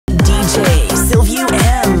DJ Silviu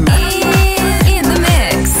M. In the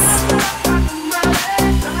mix.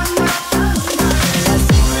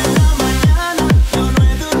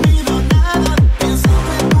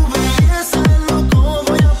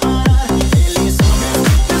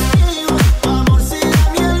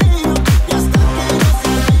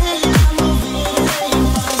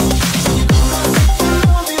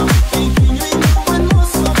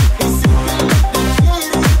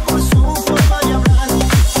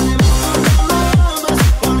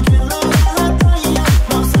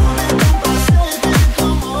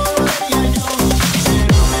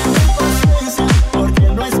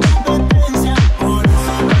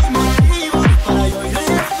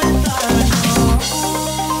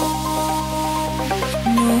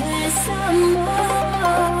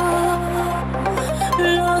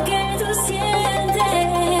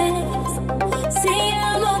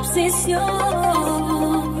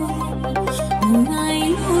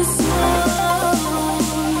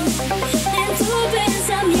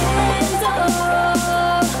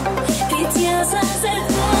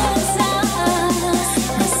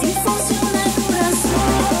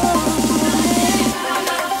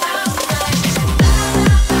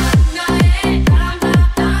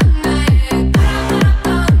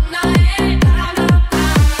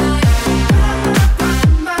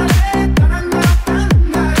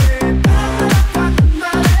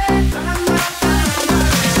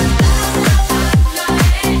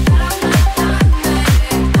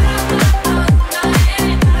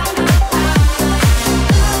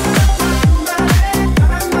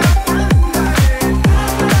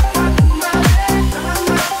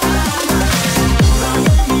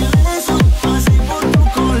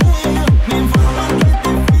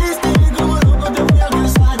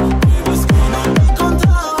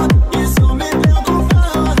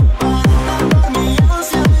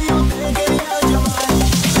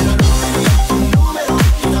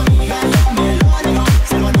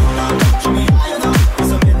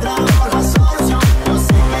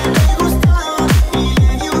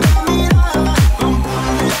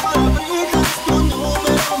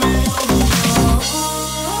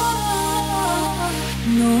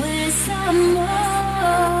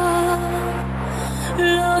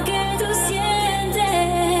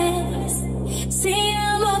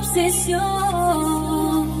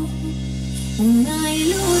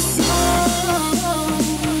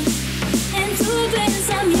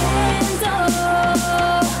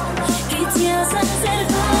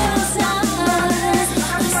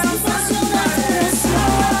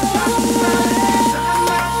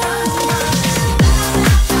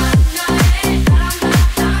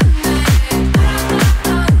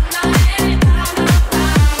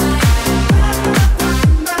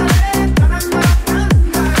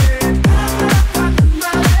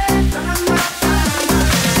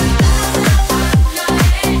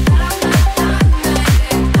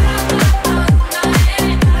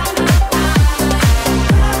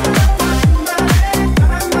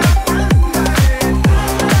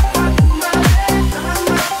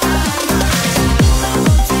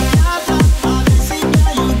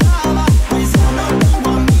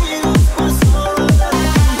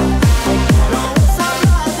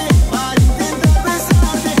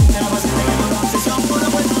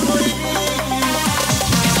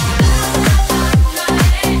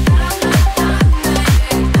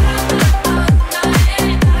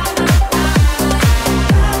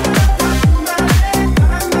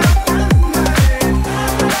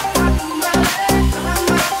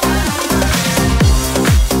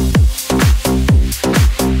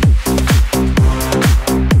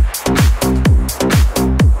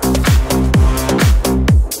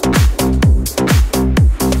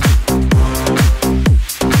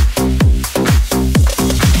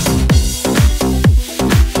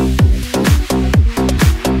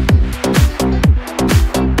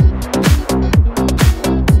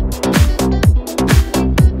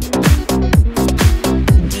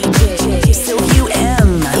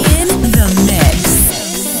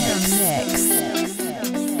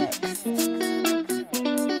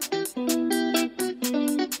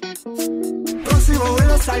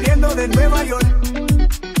 Saliendo de Nueva York,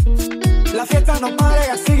 la fiesta no para y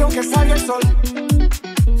así aunque salga el sol.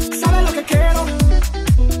 Sabes lo que quiero,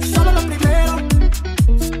 solo lo primero.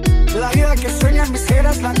 La vida que sueñan mis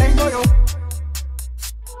ceras la tengo yo.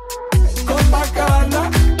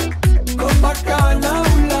 Copacabana, Copacabana,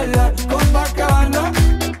 ulala, Copacabana,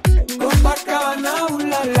 Copacabana,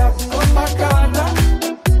 ulala, Copacabana,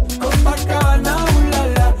 Copacabana,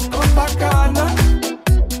 ulala, Copacabana,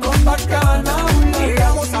 Copacabana, ulala.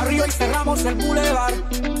 Llegamos arriba y cerramos el boulevard.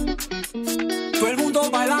 Todo el mundo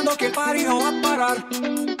bailando que el party no va a parar.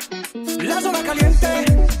 La zona caliente,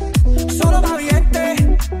 solo va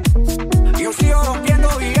viente. Yo sigo rompiendo,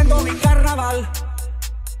 viviendo mi carnaval.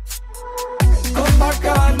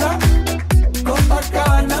 Copacabana,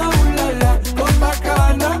 Copacabana, ulala.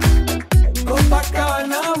 Copacabana,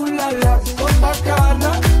 Copacabana, ulala.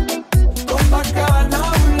 Copacabana, Copacabana,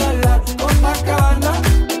 ulala. Copacabana,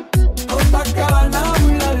 Copacabana,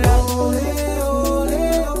 ulala. Ole, ole,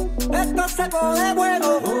 esto se pone bueno.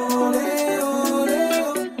 Ole, ole,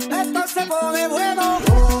 esto se pone bueno.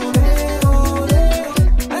 Ole, ole,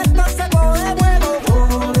 esto se pone bueno.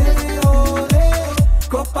 Ole, ole,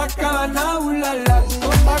 Copacabana, ulala.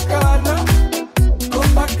 Copacabana,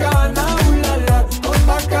 Copacabana, ulala.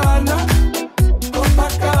 Copacabana,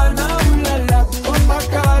 Copacabana, ulala.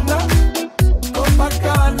 Copacabana,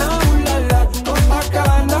 Copacabana, ulala.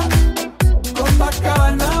 Copacabana,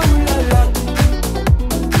 Copacabana, ulala.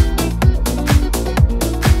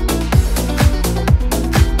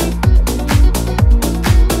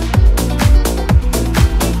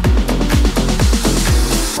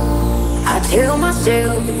 I tell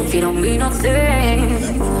myself you don't mean nothing.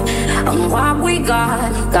 And what we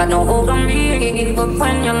got no hold on me. But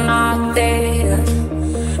when you're not there,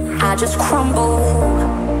 I just crumble.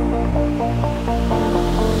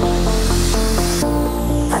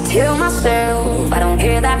 I tell myself I don't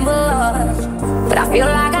care that much, but I feel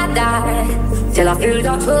like I die till I feel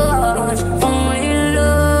your touch.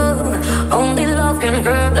 Only love can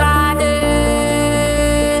hurt like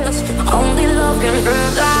this. Only love can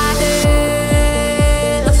hurt like this.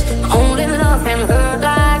 Only love can hurt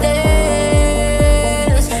like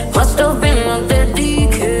this. Must have been a deadly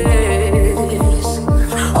kiss.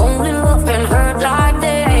 Only love can hurt like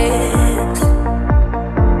this.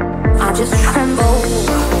 I just tremble.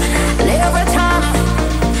 And every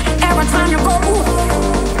time you go,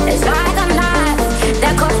 it's like a knife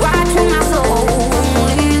that cuts right to my soul.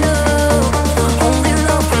 Only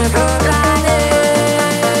love can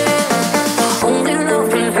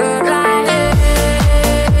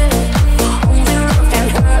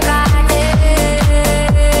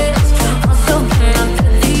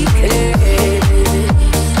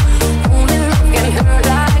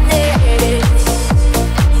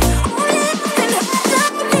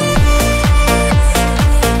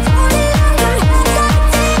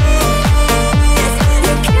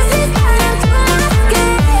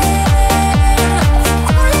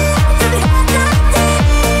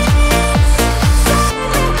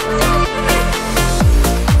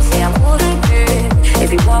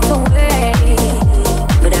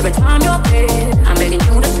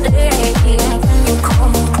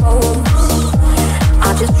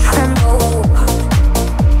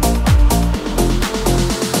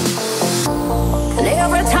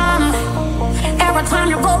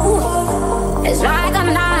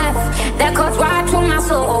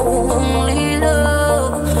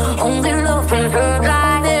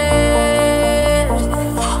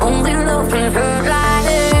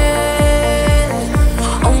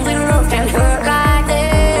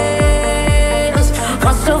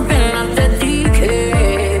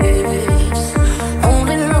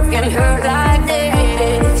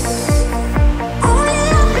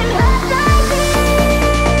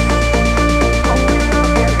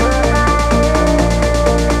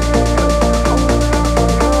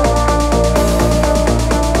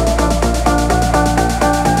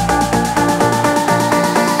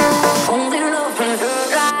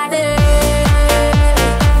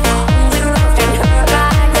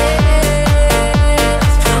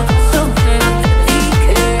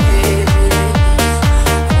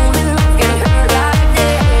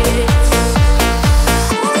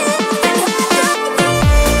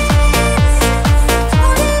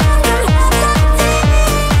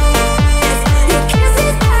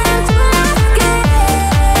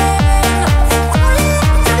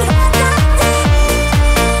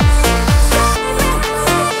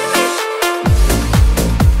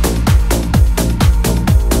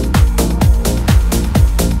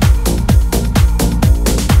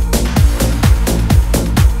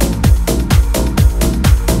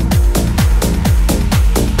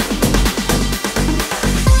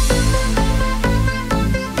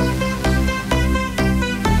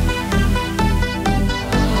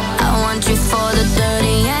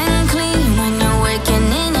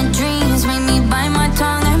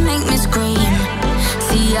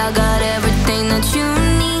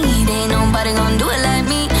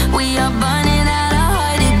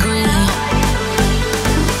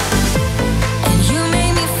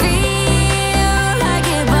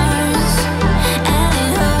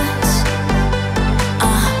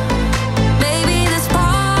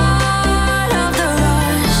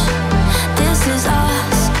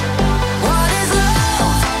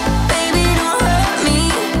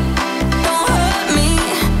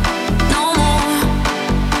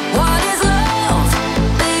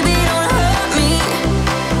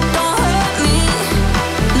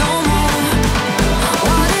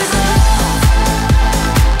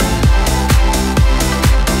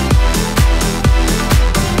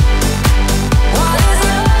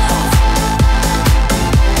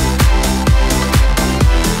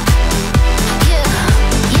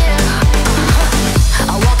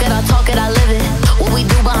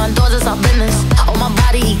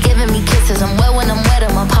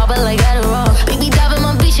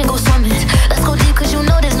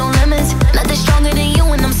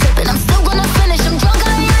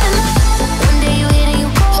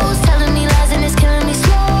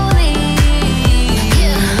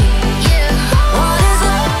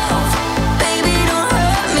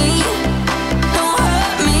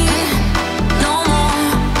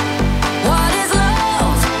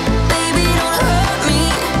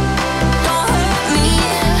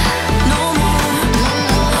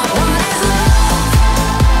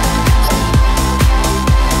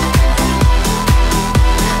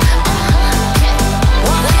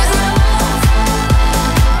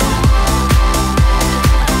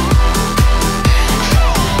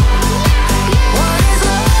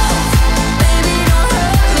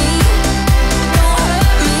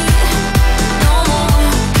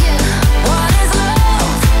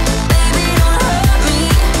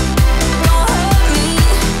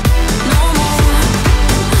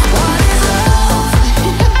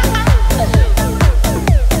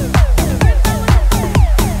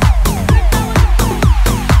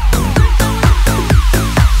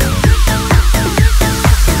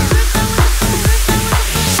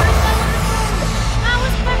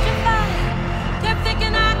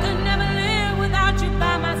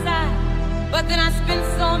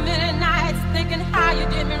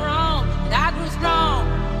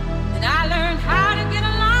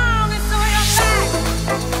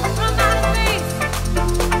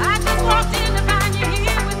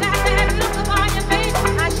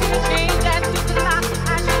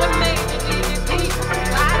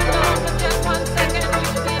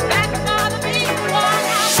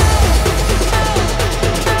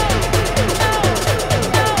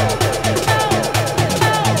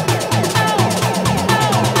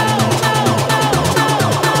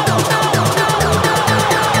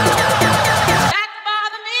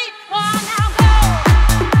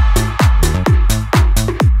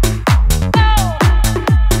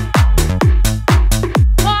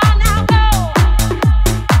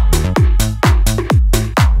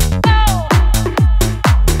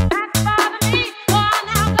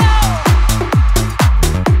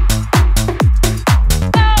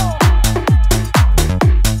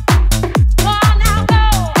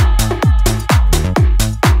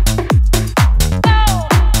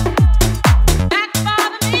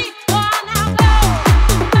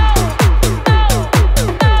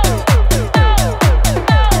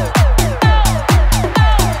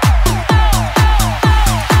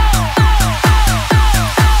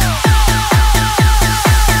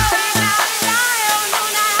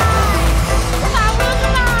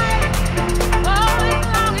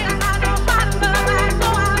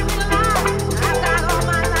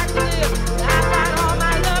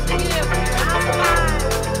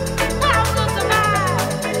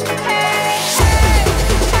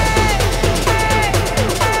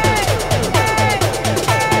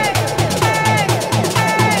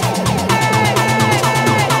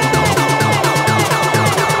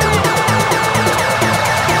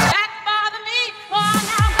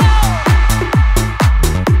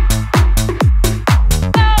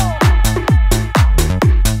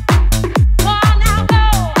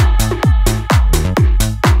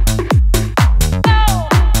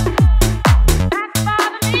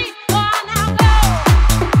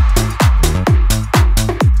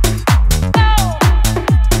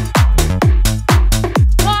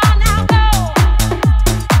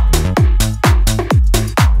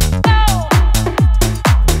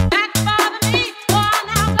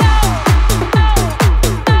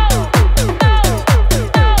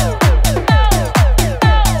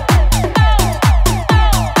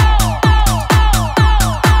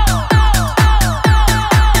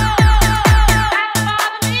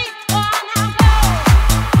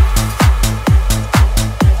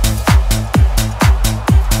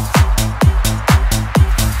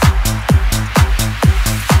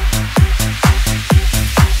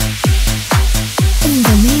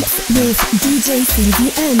DJ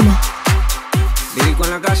Silviu M. Lírico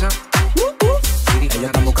en la casa. Ellos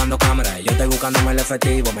están buscando cámaras, yo estoy buscándome el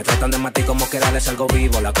efectivo. Me tratan de matar como quiera, les salgo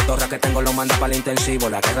vivo. La cotorra que tengo lo manda para el intensivo.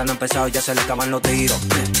 La guerra no ha empezado y ya se le acaban los tiros.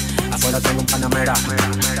 Afuera tengo un panamera.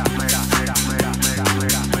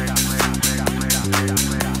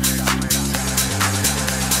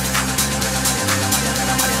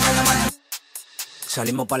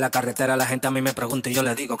 Salimos para la carretera, la gente a mí me pregunta y yo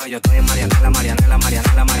le digo que yo estoy en Marianela, Marianela,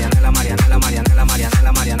 Marianela, Marianela, Marianela, Marianela,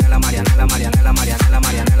 Marianela, Marianela, Marianela, Marianela, Marianela,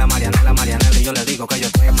 Marianela, Marianela, Marianela, y yo le digo que yo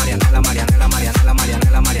estoy en Marianela, Marianela, Marianela,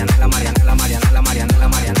 Marianela, Marianela, Marianela, Marianela, Marianela, Marianela,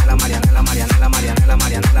 Marianela, Marianela, Marianela,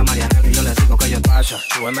 Marianela, Marianela, y yo le digo que yo pasa,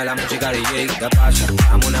 súbeme la música DJ, ¿qué pasa?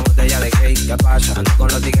 Dame una botella de cake, ¿qué pasa? Ando con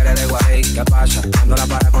los tigres de Guay, ¿qué pasa? Ando la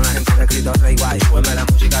para con la gente de Cristo Rey Guay, súbeme la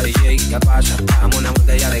música DJ, ¿qué pasa? Dame una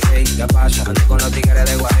botella de cake, ¿qué pasa? Ando con los tigres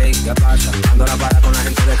de Guay, ¿qué pasa? Ando la para con la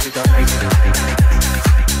gente de Cristo Rey.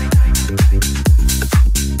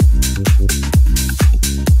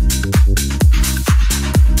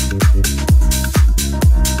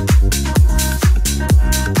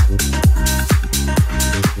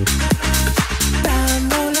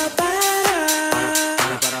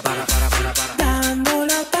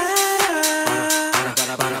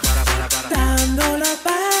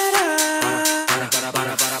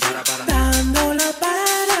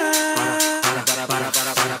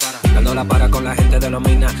 Para con la gente de los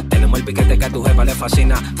minas. Tenemos el piquete que a tu jefa le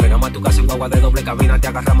fascina. Frenamos a tu casa en guagua de doble cabina. Te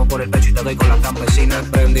agarramos por el pecho y te doy con las campesinas.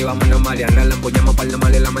 Prendí, vámonos Marianela. Empuñamos par de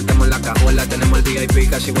mal y la metemos en la cajuela. Tenemos el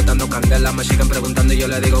VIP casi botando candela. Me siguen preguntando y yo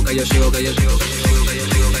le digo que yo sigo, que yo sigo, que yo sigo, que yo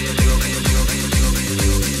sigo, que yo sigo, que yo sigo, que yo sigo,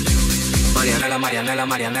 que yo sigo. Marianela, Marianela,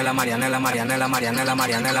 Marianela, Marianela, Marianela, Marianela,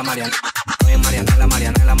 Marianela, Marianela. Marianela,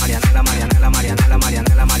 Marianela, Marianela, Marianela, Marianela,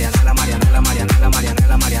 Marianela, Marianela, Marianela, Marianela,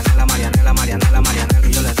 Marianela, Marianela, Marianela, Marianela, Marianela,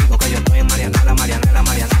 y yo les digo que yo estoy en Marianela, Marianela,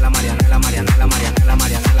 Marianela, Marianela, Marianela, Marianela,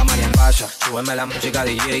 Marianela, Marianela. Pasa, súbeme la música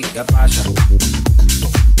DJ, ¿qué pasa?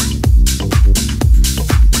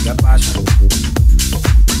 ¿Qué pasa?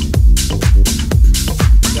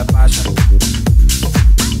 ¿Qué pasa?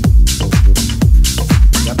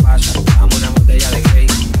 ¿Qué pasa? Dame una botella de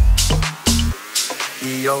cake.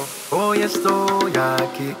 Y yo hoy estoy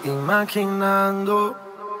aquí imaginando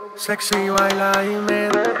sexy baila y me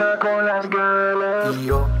deja con las ganas. Y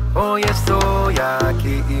yo hoy estoy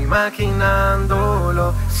aquí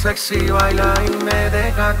imaginándolo, sexy baila y me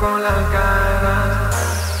deja con las ganas.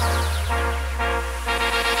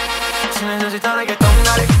 Si necesitas reggaetón,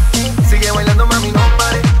 dale, sigue bailando mami, no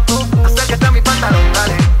pare. Acércate a mi pantalón,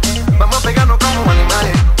 dale, vamos a pegarnos como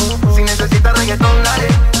animales. Si necesitas reggaetón, dale,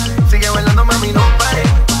 sigue bailando mami, no pare.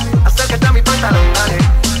 Acércate a mi pantalón, dale,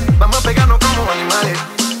 vamos a pegarnos como animales.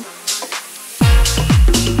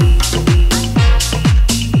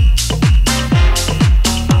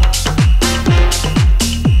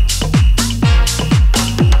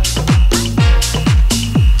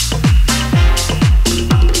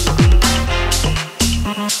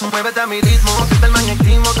 Muévete a mi ritmo, siente el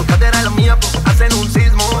magnetismo, tu cadera es la mía, pues hacen un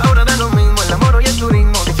sismo. Ahora da lo mismo, el amor y el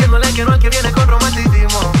turismo, diciéndole que no al que viene con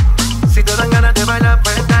romanticismo. Si te dan ganas de bailar,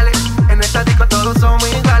 pues dale, en esta disco todos somos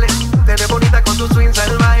iguales. Te ves bonita con tu swing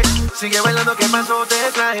salvaje, sigue bailando, ¿qué pasó? Te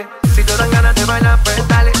traje. Si te dan ganas de bailar, pues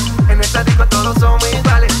dale, en esta disco todos somos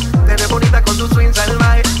iguales. Te ves bonita con tu swing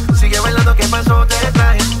salvaje, sigue bailando, ¿qué pasó? Te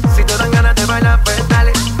traje. Si te dan ganas de bailar, pues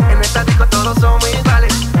dale, en esta disco todos somos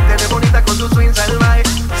iguales. Te ves bonita con tu swing salvaje,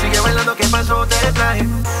 sigue bailando, ¿qué pasó? Te traje.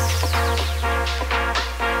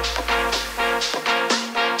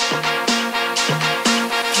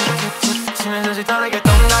 Si necesitas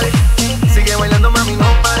reggaetón, dale, sigue bailando mami, no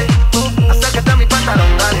pare. Acércate a mi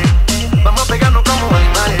pantalón, dale, vamos a pegarnos como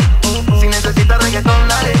animales. Si necesitas reggaetón,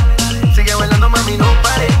 dale, sigue bailando mami, no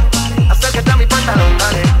pare. Acércate a mi pantalón,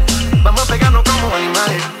 dale, vamos a pegarnos como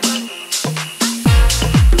animales.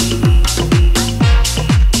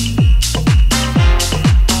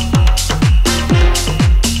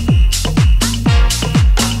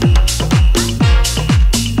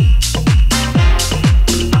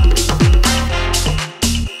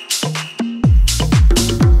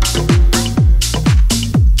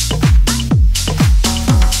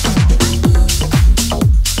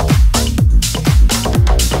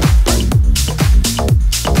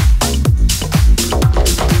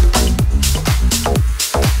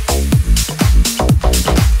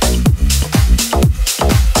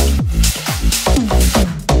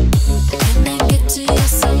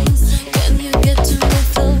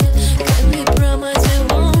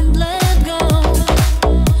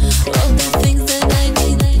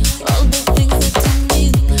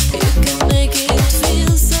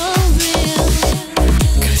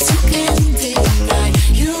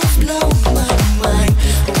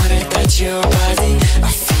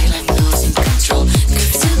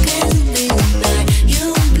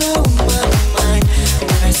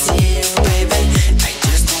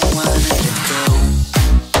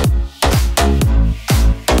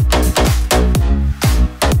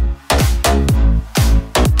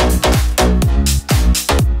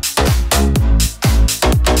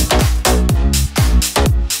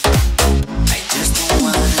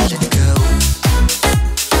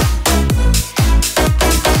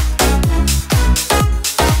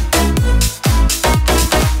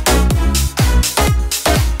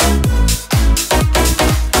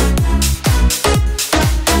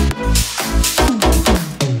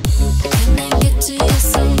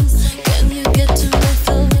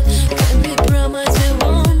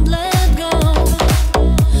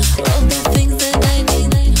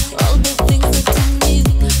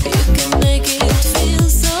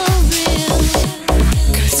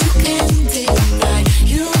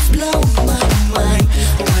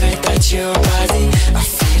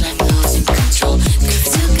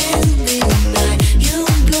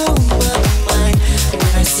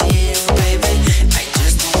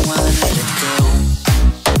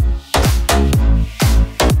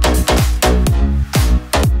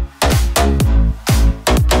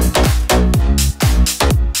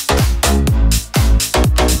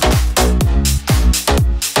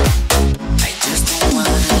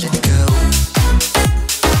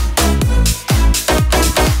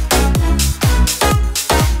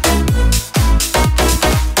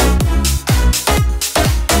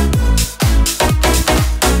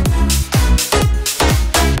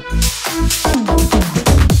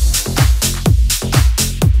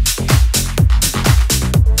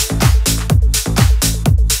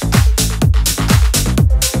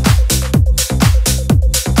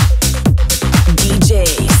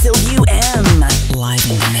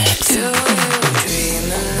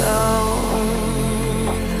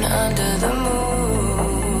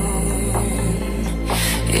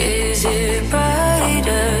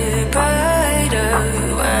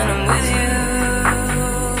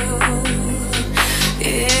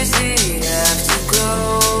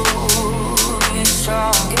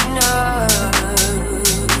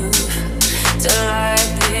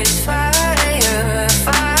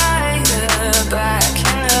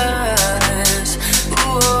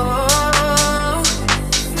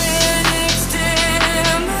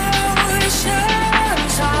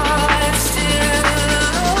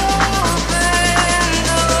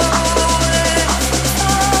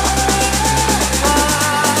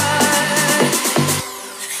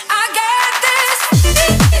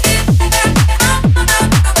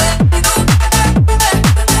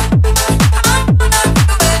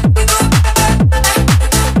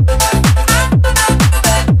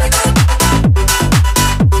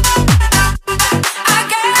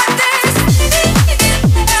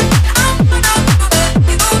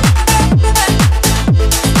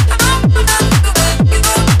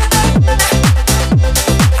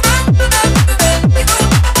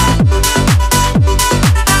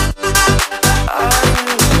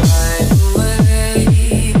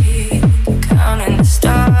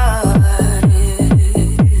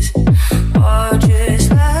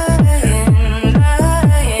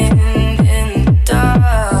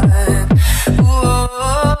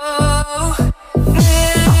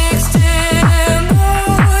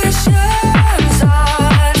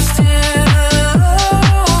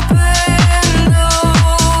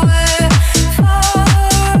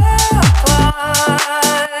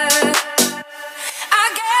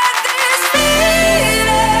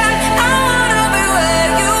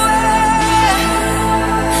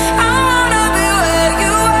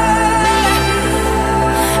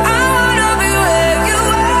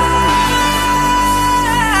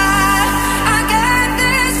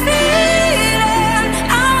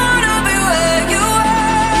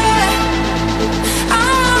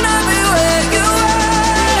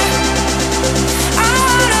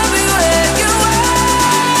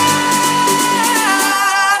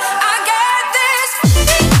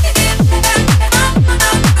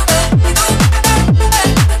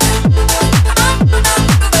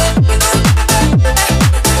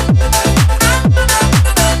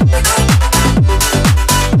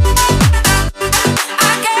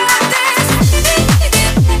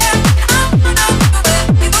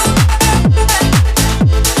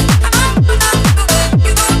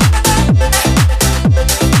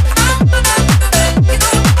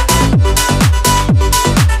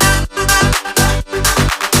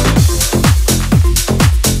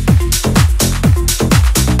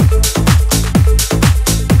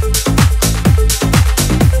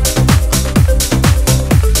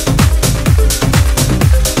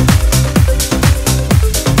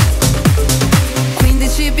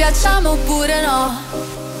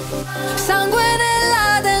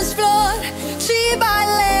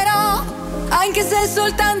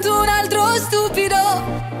 soltanto un altro stupido.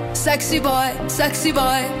 Sexy boy,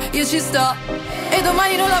 io ci sto. E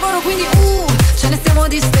domani non lavoro quindi ce ne stiamo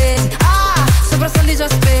distesi. Sopra soldi già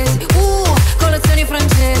spesi. Colazioni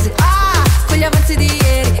francesi. Con gli avanzi di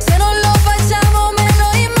ieri. Se non lo facciamo me lo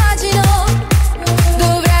immagino.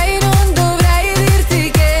 Non dovrei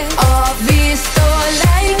dirti che ho visto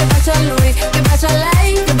lei che bacia a lui, che bacia a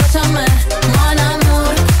lei, che bacia a me. Mon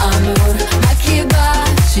amour, amour, ma chi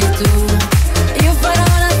baci tu? Io farò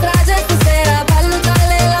una strage stasera, ballo tra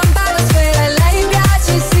le lampadosfere. Lei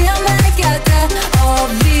piace sia a me che a te. Ho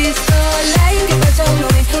visto lei che bacia a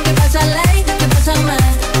lui, che bacia a lei, che bacia a me.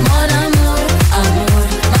 Mon amour, amour,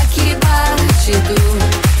 ma chi baci tu?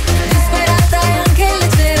 Disperata e anche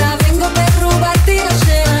leggera, vengo per rubarti la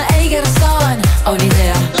scena. Ehi garçon, ho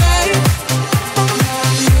un'idea.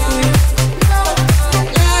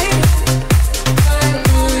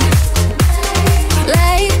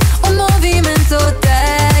 Lei un movimento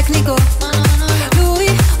tecnico, lui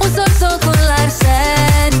un sorso con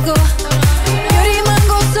l'arsenico. Io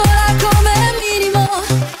rimango sola come minimo.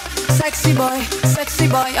 Sexy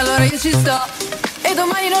boy, allora io ci sto. E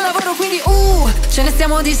domani non lavoro quindi ce ne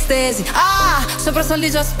stiamo distesi. Sopra soldi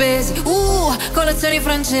già spesi. Colazioni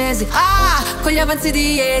francesi. Con gli avanzi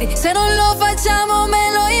di ieri. Se non lo facciamo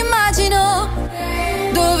me lo immagino.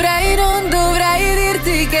 Non dovrei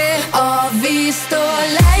dirti che ho visto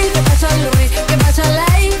lei che bacia a lui, che bacia a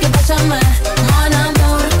lei, che bacia a me. Mon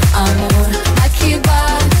amour, amour, ma chi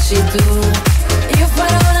baci tu? Io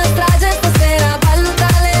farò una strage stasera, ballo tra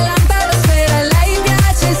le lampadosfere. Lei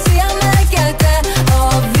piace sia a me che a te.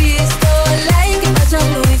 Ho visto lei che bacia a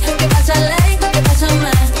lui, che bacia a lei, che bacia a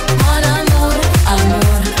me. Mon amour,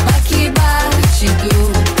 amour, ma chi baci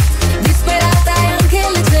tu? Disperata e anche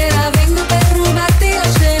leggera, vengo per rubarti la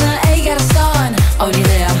scena. Ehi garçon, ho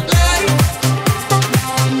un'idea.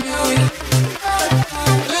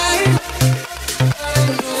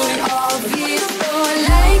 Ho visto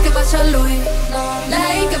lei che bacia a lui,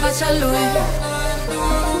 lei che bacia a lui,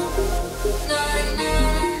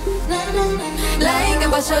 lei che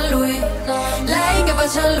bacia a lui, lei che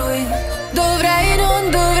bacia a lui. Non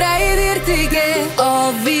dovrei dirti che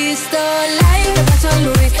ho visto lei che bacia a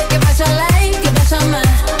lui, che bacia a lei, che bacia a me.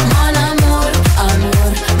 Mon amour,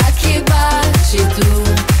 amour, ma chi baci tu?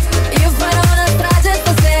 Io farò una strage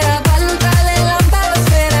stasera, ballo tra le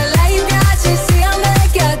lampadosfere. Lei piace sia a me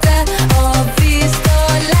che a te. Ho visto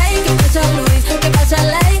lei che bacia a lui, che bacia a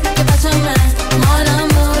lei, che bacia a me. Mon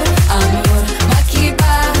amour, amour, ma chi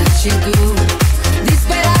baci tu?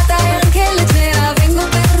 Disperata e anche leggera, vengo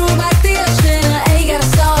per rubarti la scena. Ehi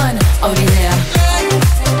garçon, ho un'idea.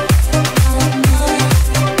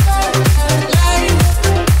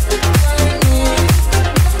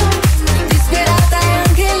 Disperata e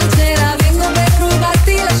anche leggera, vengo per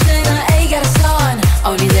rubarti la scena. Ehi garçon, ho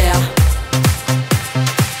un'idea.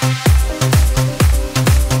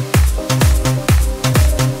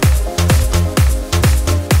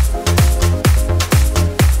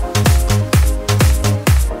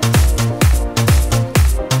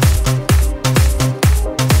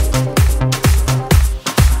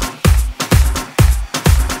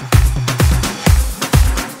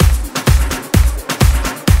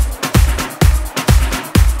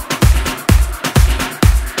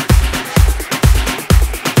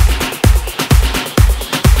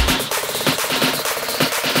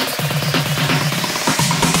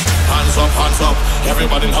 Hands up,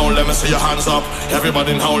 everybody in home, let me see your hands up.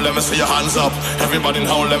 Everybody in home, let me see your hands up. Everybody in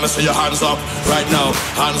home, let me see your hands up. Right now,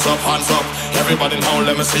 hands up, hands up. Everybody in home,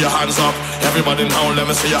 let me see your hands up. Everybody in home, let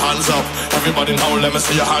me see your hands up. Everybody in home, let me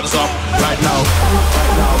see your hands up. Right now,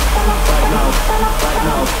 right now, right now, right now, right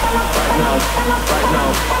now, right now, right now,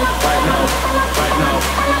 right now, right now,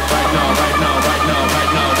 right now, right now, right now, right now,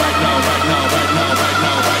 right now, right now, right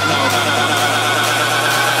now, right now, right now.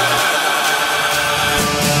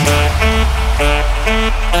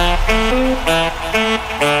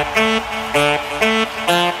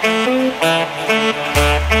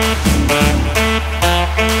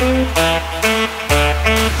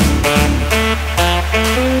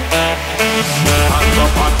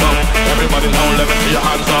 Everybody in home, let me see your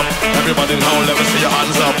hands up. Everybody in home, let me see your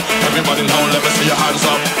hands up. Everybody in home, let me see your hands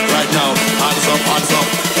up. Right now, hands up, hands up.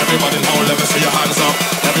 Everybody in home, let me see your hands up.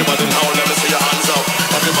 Everybody in home, let me see your hands up.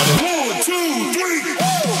 Everybody. 1, 2, 3,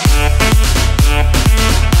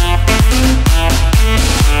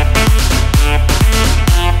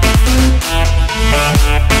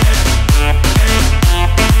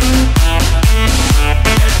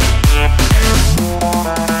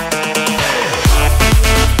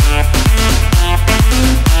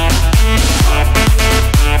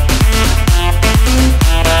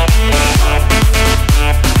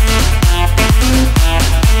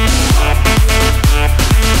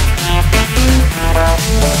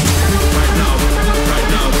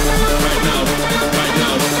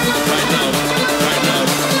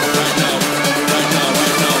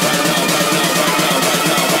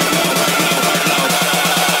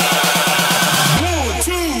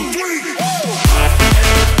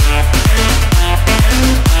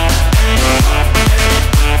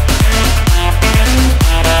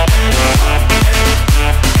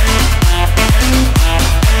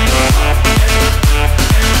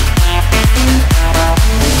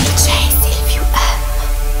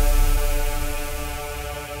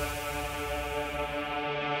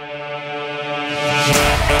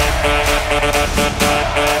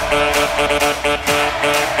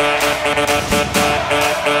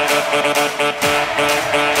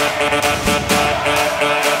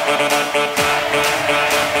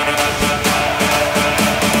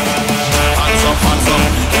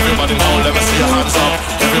 Everybody now, let me see your hands up.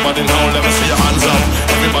 Everybody now, let me see your hands up.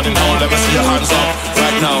 Everybody now, let me see your hands up.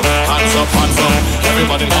 Right now, hands up, hands up.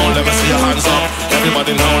 Everybody now, let me see your hands up.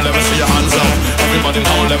 Everybody now, let me see your hands up. Everybody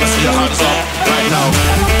now, let me see your hands up. Right now,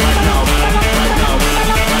 right now, right now, right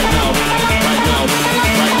now, right now, right now,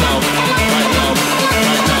 right now, right now, right now,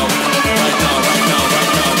 right now, right now, right now,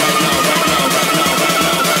 right now, right now, right now,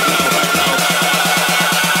 right now, right now.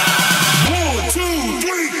 1, 2,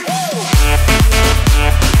 3.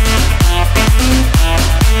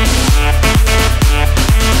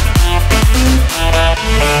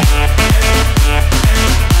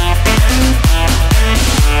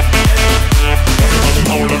 Everybody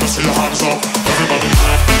now, let me see your hands up.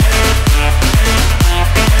 Everybody.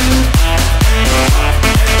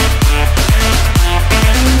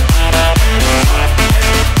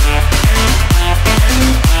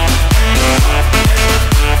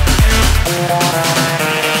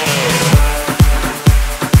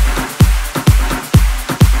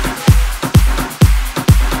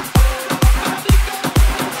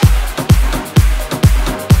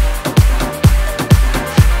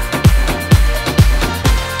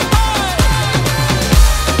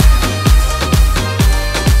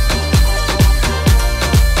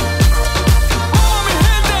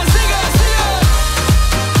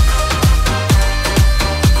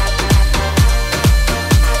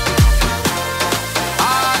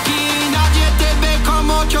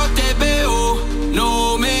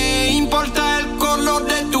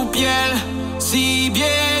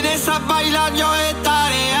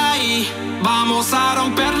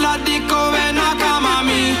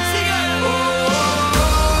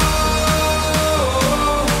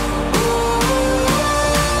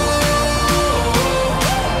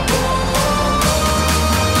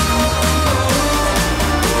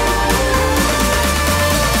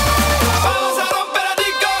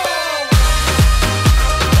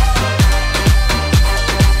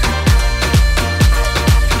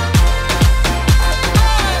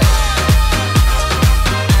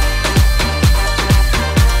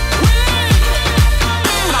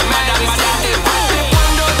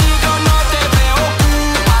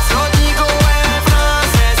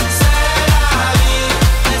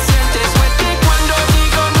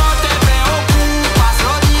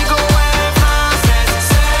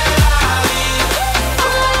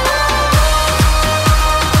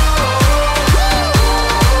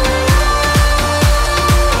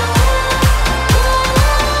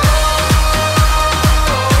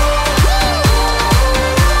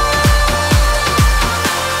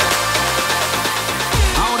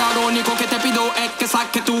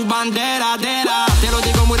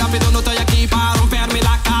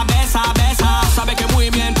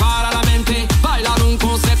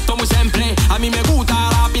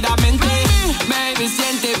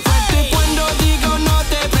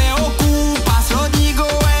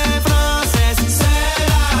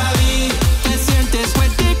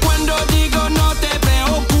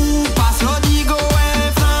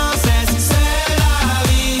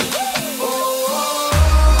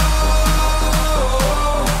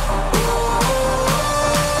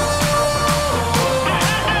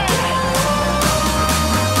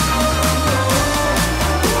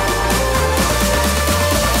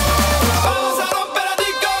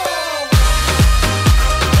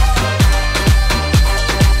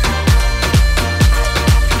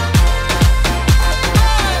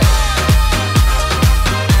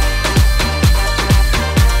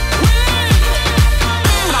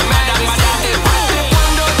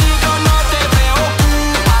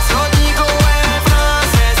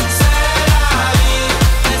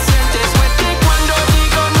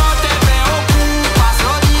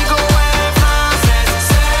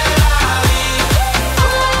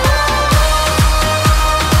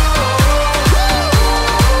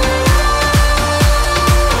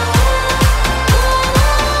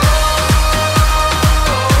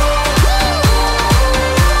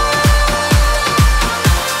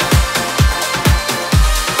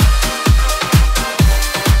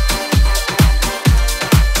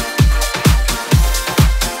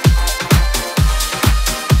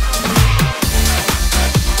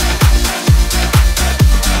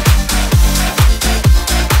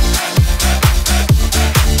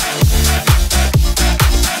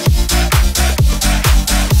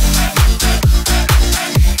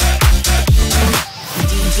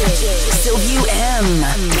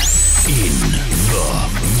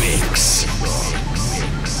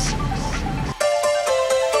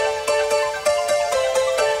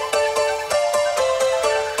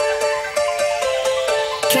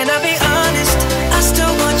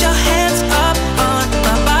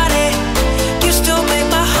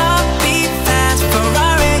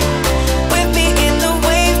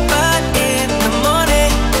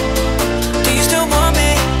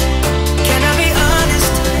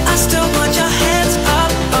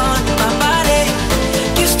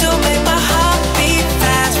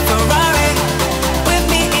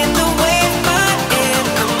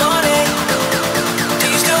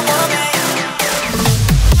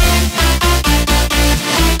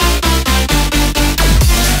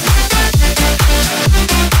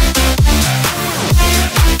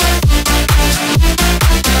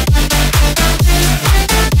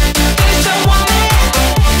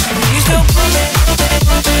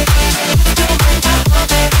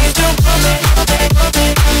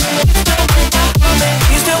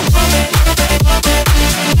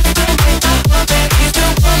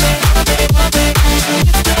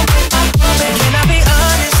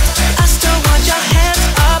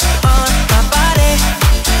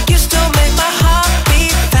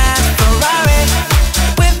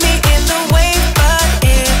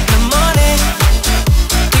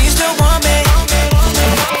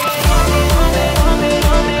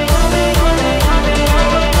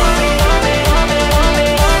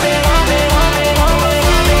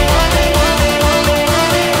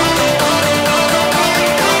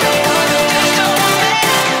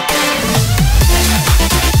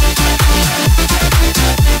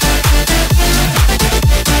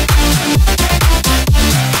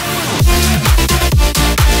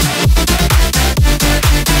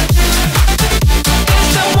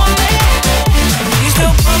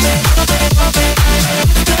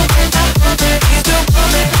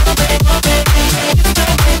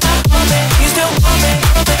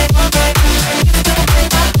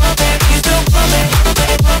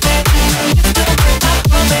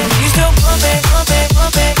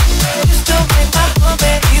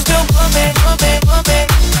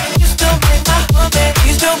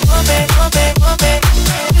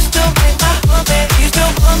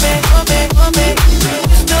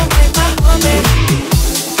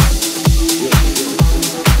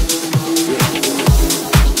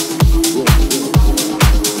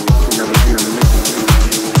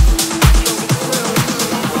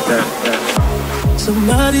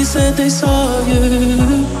 Everybody said they saw you.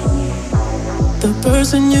 The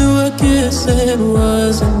person you were kissing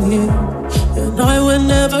wasn't you, and I would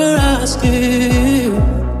never ask you.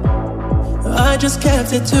 I just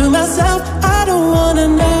kept it to myself. I don't wanna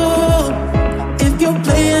know if you're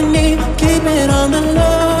playing me, keep it on the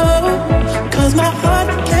low, 'cause my heart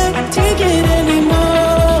can't take it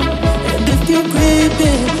anymore. And if you're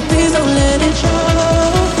creeping, please don't let it show.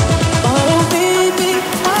 Oh baby,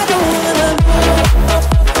 I don't wanna know.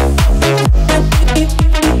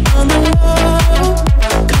 On the low,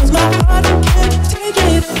 'cause my heart can't take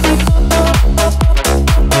it anymore.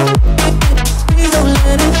 Please don't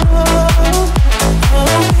let it show.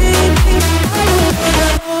 Oh baby, I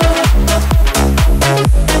don't wanna know.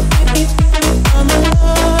 On the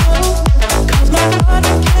low, 'cause my heart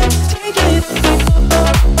can't take it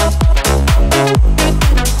anymore.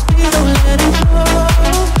 Please don't let it show.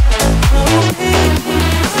 Oh baby,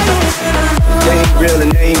 I don't wanna know. They ain't real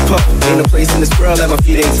and they ain't puff. Ain't no place in this world that my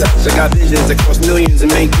feet ain't touch. I got visions that cost millions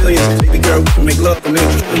and make billions. Baby girl, we can make love and make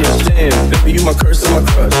trillions. Damn, baby, you my curse and my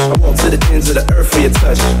crush. I walk to the ends of the earth for your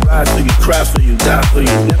touch. Ride for you, cry for you, die for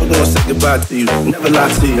you. Never gonna say goodbye to you, never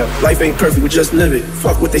lie to you. Life ain't perfect, we just live it.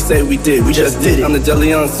 Fuck what they say we did, we just did it. I'm the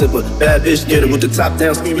Deleon sipper, bad bitch getter with the top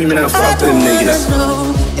down, screaming out, fuck them niggas.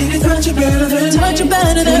 It touch you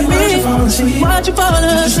better than me. Watch you fall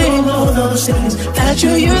asleep. All those things that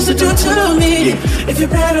you used to do to me. If you're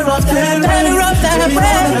better off that way,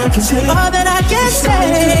 all that I can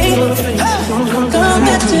say. Come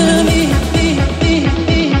back to me.